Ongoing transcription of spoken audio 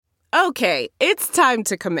Okay, it's time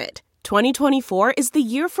to commit. 2024 is the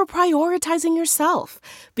year for prioritizing yourself.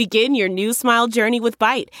 Begin your new smile journey with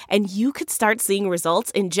Byte, and you could start seeing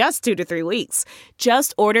results in just 2 to 3 weeks.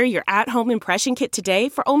 Just order your at-home impression kit today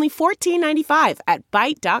for only $14.95 at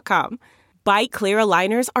Byte.com. Byte Clear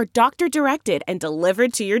aligners are doctor-directed and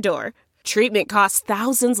delivered to your door. Treatment costs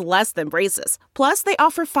thousands less than braces. Plus, they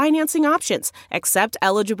offer financing options, accept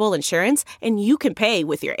eligible insurance, and you can pay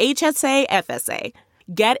with your HSA FSA.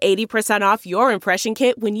 Get 80% off your impression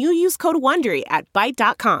kit when you use code WONDERY at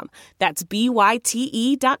Byte.com. That's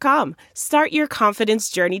BYTE.com. Start your confidence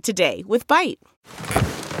journey today with Byte.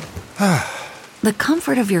 The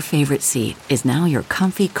comfort of your favorite seat is now your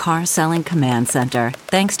comfy car-selling command center,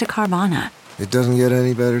 thanks to Carvana. It doesn't get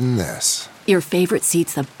any better than this. Your favorite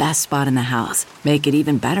seat's the best spot in the house. Make it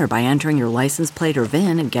even better by entering your license plate or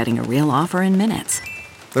VIN and getting a real offer in minutes.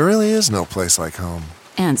 There really is no place like home.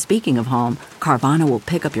 And speaking of home, Carvana will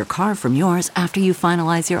pick up your car from yours after you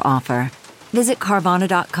finalize your offer. Visit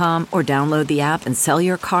Carvana.com or download the app and sell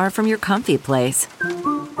your car from your comfy place.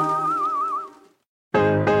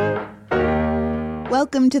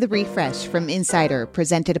 Welcome to The Refresh from Insider,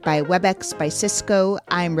 presented by WebEx by Cisco.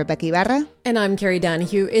 I'm Rebecca Ibarra. And I'm Carrie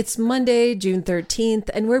Donahue. It's Monday, June 13th,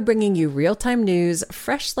 and we're bringing you real-time news,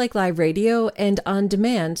 fresh like live radio, and on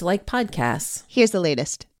demand like podcasts. Here's the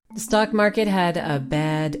latest. The stock market had a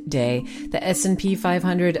bad day. The S&P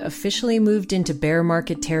 500 officially moved into bear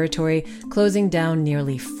market territory, closing down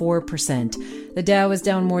nearly 4%. The Dow was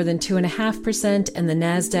down more than 2.5%, and the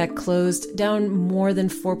Nasdaq closed down more than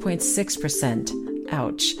 4.6%.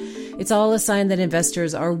 Ouch. It's all a sign that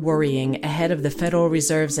investors are worrying ahead of the Federal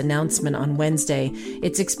Reserve's announcement on Wednesday.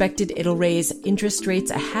 It's expected it'll raise interest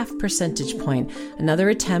rates a 0.5 percentage point, another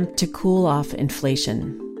attempt to cool off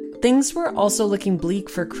inflation. Things were also looking bleak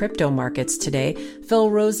for crypto markets today.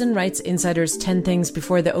 Phil Rosen writes Insider's 10 Things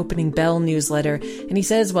Before the Opening Bell newsletter, and he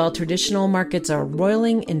says while traditional markets are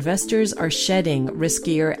roiling, investors are shedding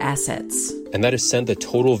riskier assets. And that has sent the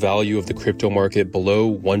total value of the crypto market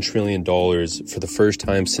below $1 trillion for the first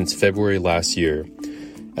time since February last year.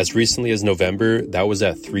 As recently as November, that was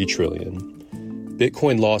at $3 trillion.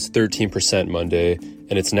 Bitcoin lost 13% Monday,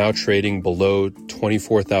 and it's now trading below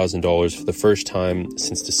 $24,000 for the first time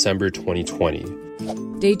since December 2020.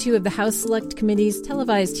 Day 2 of the House Select Committee's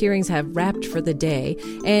televised hearings have wrapped for the day,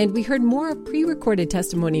 and we heard more pre-recorded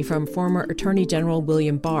testimony from former Attorney General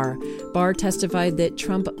William Barr. Barr testified that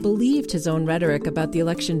Trump believed his own rhetoric about the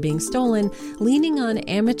election being stolen, leaning on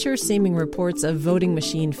amateur-seeming reports of voting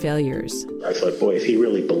machine failures. I thought, boy, if he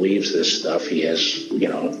really believes this stuff, he has,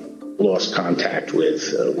 lost contact with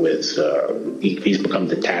he's become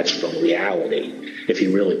detached from reality if he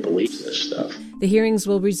really believes this stuff. The hearings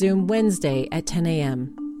will resume Wednesday at 10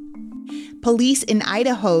 a.m. Police in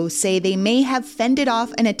Idaho say they may have fended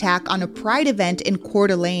off an attack on a pride event in Coeur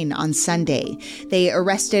d'Alene on Sunday. They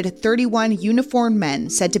arrested 31 uniformed men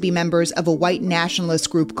said to be members of a white nationalist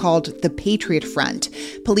group called the Patriot Front.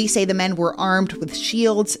 Police say the men were armed with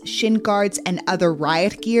shields, shin guards, and other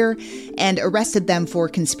riot gear, and arrested them for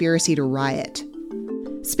conspiracy to riot.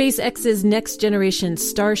 SpaceX's next-generation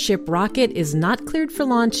Starship rocket is not cleared for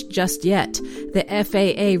launch just yet. The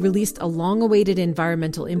FAA released a long-awaited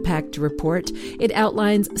environmental impact report. It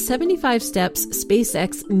outlines 75 steps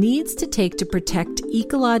SpaceX needs to take to protect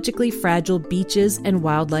ecologically fragile beaches and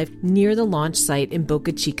wildlife near the launch site in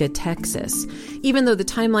Boca Chica, Texas. Even though the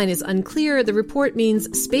timeline is unclear, the report means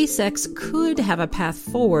SpaceX could have a path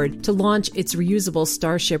forward to launch its reusable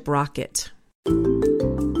Starship rocket.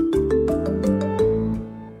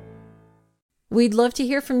 We'd love to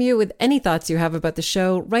hear from you with any thoughts you have about the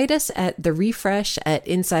show. Write us at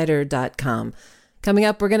therefresh@insider.com. Coming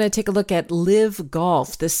up, we're going to take a look at Live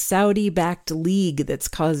Golf, the Saudi-backed league that's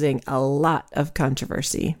causing a lot of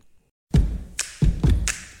controversy.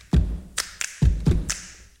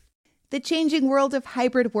 The changing world of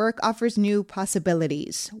hybrid work offers new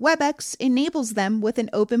possibilities. WebEx enables them with an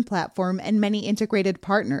open platform and many integrated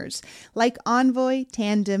partners, like Envoy,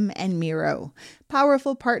 Tandem, and Miro.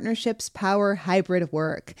 Powerful partnerships power hybrid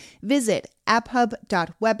work. Visit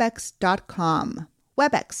apphub.webex.com.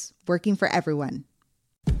 WebEx, working for everyone.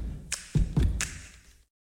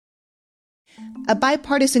 A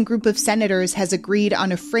bipartisan group of senators has agreed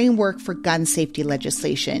on a framework for gun safety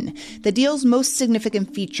legislation. The deal's most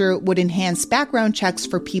significant feature would enhance background checks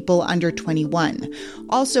for people under 21.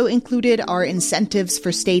 Also included are incentives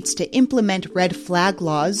for states to implement red flag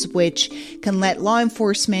laws, which can let law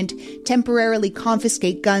enforcement temporarily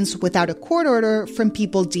confiscate guns without a court order from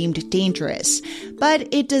people deemed dangerous.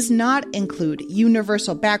 But it does not include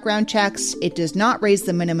universal background checks, it does not raise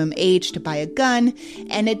the minimum age to buy a gun,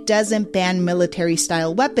 and it doesn't ban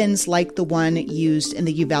military-style weapons like the one used in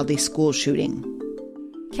the Uvalde school shooting.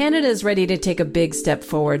 Canada is ready to take a big step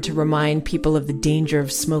forward to remind people of the danger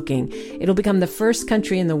of smoking. It'll become the first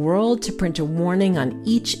country in the world to print a warning on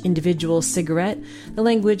each individual cigarette. The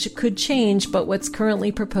language could change, but what's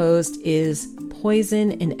currently proposed is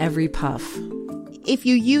poison in every puff. If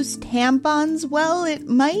you use tampons, well, it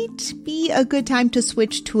might be a good time to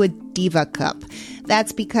switch to a Diva Cup.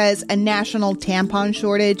 That's because a national tampon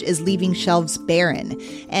shortage is leaving shelves barren.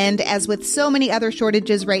 And as with so many other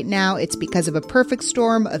shortages right now, it's because of a perfect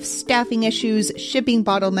storm of staffing issues, shipping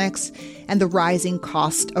bottlenecks, and the rising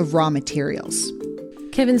cost of raw materials.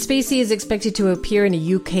 Kevin Spacey is expected to appear in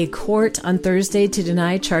a UK court on Thursday to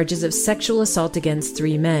deny charges of sexual assault against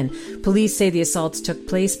 3 men. Police say the assaults took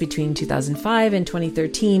place between 2005 and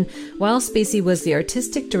 2013, while Spacey was the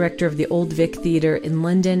artistic director of the Old Vic Theatre in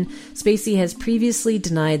London. Spacey has previously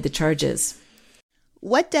denied the charges.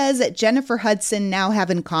 What does Jennifer Hudson now have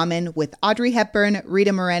in common with Audrey Hepburn,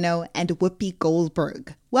 Rita Moreno, and Whoopi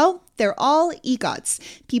Goldberg? Well, they're all EGOTs,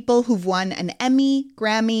 people who've won an Emmy,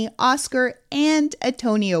 Grammy, Oscar, and a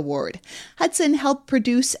Tony Award. Hudson helped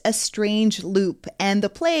produce A Strange Loop, and the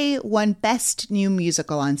play won Best New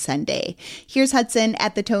Musical on Sunday. Here's Hudson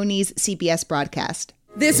at the Tonys CBS broadcast.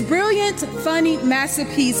 This brilliant, funny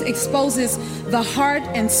masterpiece exposes the heart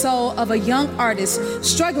and soul of a young artist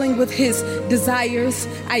struggling with his desires,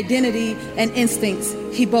 identity, and instincts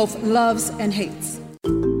he both loves and hates.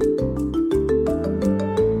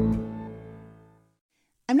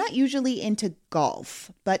 I'm not usually into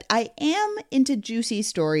golf, but I am into juicy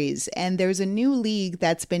stories, and there's a new league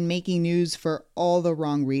that's been making news for all the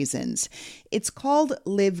wrong reasons. It's called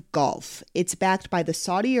Live Golf. It's backed by the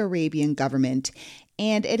Saudi Arabian government,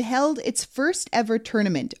 and it held its first ever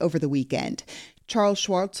tournament over the weekend. Charles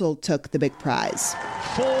Schwartzel took the big prize.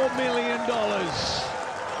 $4 million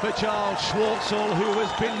for Charles Schwartzel, who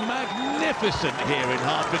has been magnificent here in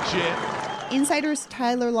Hertfordshire. Insider's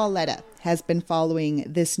Tyler Lauletta has been following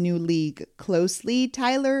this new league closely.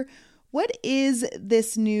 Tyler, what is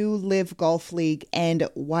this new Live Golf League, and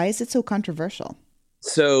why is it so controversial?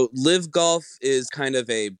 So Live Golf is kind of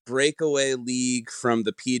a breakaway league from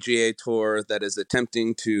the PGA Tour that is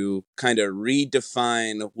attempting to kind of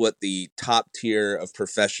redefine what the top tier of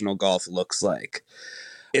professional golf looks like.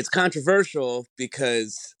 It's controversial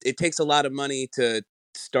because it takes a lot of money to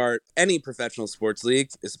start any professional sports league,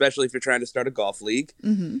 especially if you're trying to start a golf league.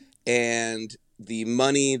 Mm-hmm. And the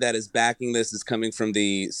money that is backing this is coming from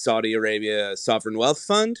the Saudi Arabia Sovereign Wealth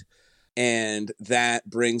Fund. And that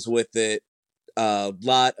brings with it a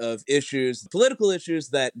lot of issues, political issues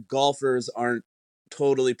that golfers aren't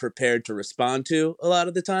totally prepared to respond to a lot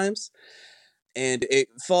of the times. And it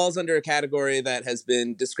falls under a category that has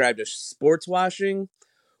been described as sports washing,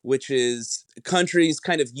 which is countries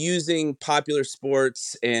kind of using popular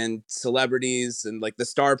sports and celebrities and like the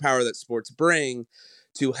star power that sports bring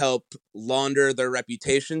to help launder their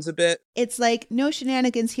reputations a bit. It's like, no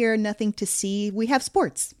shenanigans here, nothing to see. We have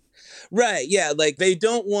sports. Right, yeah, like they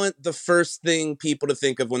don't want the first thing people to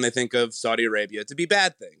think of when they think of Saudi Arabia to be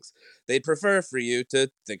bad things. They'd prefer for you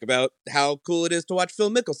to think about how cool it is to watch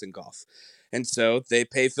Phil Mickelson golf. And so they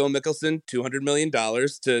pay Phil Mickelson $200 million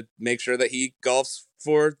to make sure that he golfs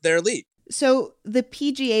for their league. So the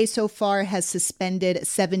PGA so far has suspended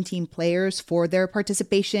 17 players for their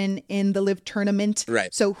participation in the Live tournament.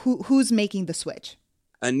 Right. So who's making the switch?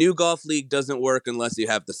 A new golf league doesn't work unless you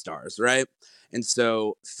have the stars, right? And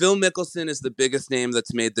so Phil Mickelson is the biggest name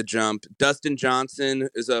that's made the jump. Dustin Johnson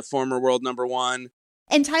is a former world number one.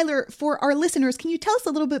 And Tyler, for our listeners, can you tell us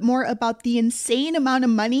a little bit more about the insane amount of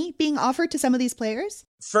money being offered to some of these players?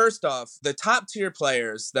 First off, the top tier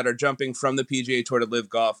players that are jumping from the PGA Tour to Live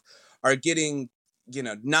Golf are getting,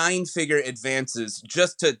 9-figure advances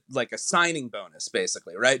just to like a signing bonus,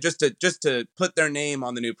 basically, right? Just to put their name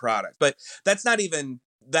on the new product. But that's not even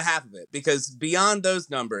the half of it, because beyond those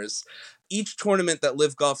numbers, each tournament that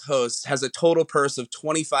Live Golf hosts has a total purse of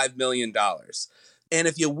 $25 million. And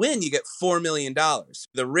if you win, you get $4 million,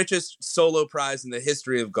 the richest solo prize in the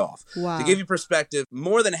history of golf. Wow. To give you perspective,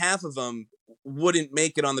 more than half of them wouldn't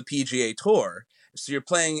make it on the PGA Tour. So you're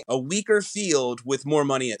playing a weaker field with more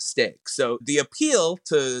money at stake. So the appeal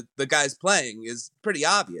to the guys playing is pretty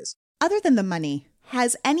obvious. Other than the money,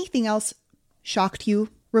 has anything else shocked you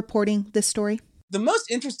reporting this story? The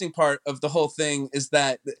most interesting part of the whole thing is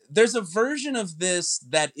that there's a version of this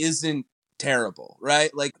that isn't terrible,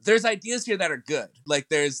 right? Like there's ideas here that are good. Like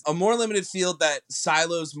there's a more limited field that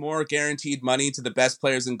silos more guaranteed money to the best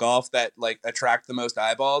players in golf that like attract the most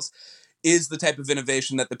eyeballs is the type of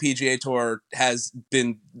innovation that the PGA Tour has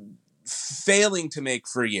been failing to make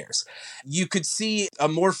for years. You could see a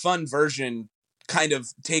more fun version kind of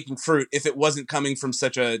taking fruit if it wasn't coming from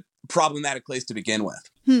such a problematic place to begin with.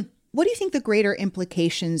 What do you think the greater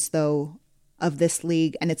implications, though, of this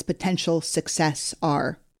league and its potential success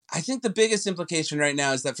are? I think the biggest implication right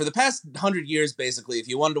now is that for the past 100 years, basically, if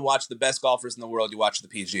you wanted to watch the best golfers in the world, you watch the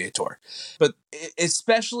PGA Tour. But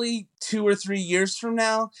especially 2 or 3 years from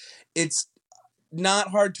now, it's not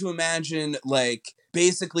hard to imagine, like,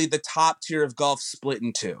 basically the top tier of golf split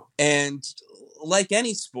in two. And like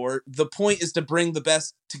any sport, the point is to bring the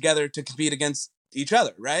best together to compete against each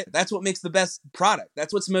other, right? That's what makes the best product.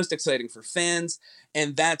 That's what's most exciting for fans.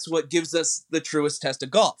 And that's what gives us the truest test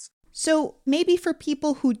of golf. So maybe for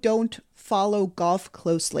people who don't follow golf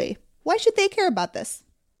closely, why should they care about this?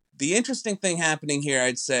 The interesting thing happening here,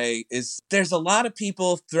 I'd say, is there's a lot of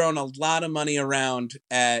people throwing a lot of money around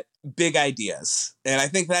at big ideas. And I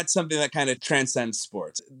think that's something that kind of transcends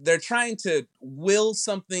sports. They're trying to will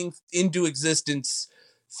something into existence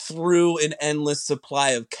through an endless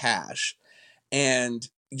supply of cash. And,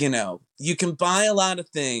 you know, you can buy a lot of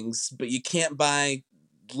things, but you can't buy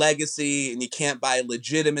legacy and you can't buy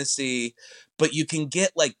legitimacy, but you can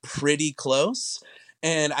get like pretty close.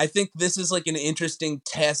 And I think this is like an interesting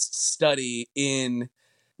test study in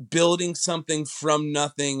building something from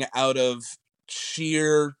nothing out of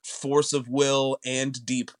sheer force of will and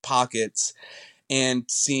deep pockets and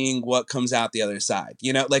seeing what comes out the other side,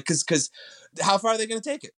 you know, like, cause how far are they going to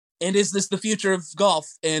take it? And is this the future of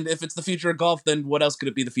golf? And if it's the future of golf, then what else could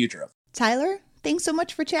it be the future of? Tyler, thanks so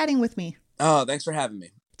much for chatting with me. Oh, thanks for having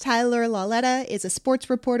me. Tyler Lauletta is a sports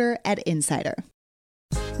reporter at Insider.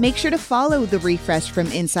 Make sure to follow The Refresh from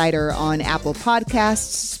Insider on Apple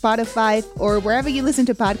Podcasts, Spotify, or wherever you listen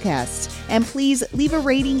to podcasts. And please leave a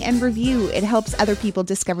rating and review. It helps other people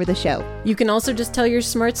discover the show. You can also just tell your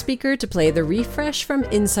smart speaker to play The Refresh from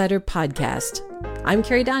Insider podcast. I'm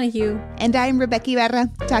Carrie Donahue. And I'm Rebecca Ibarra.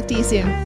 Talk to you soon.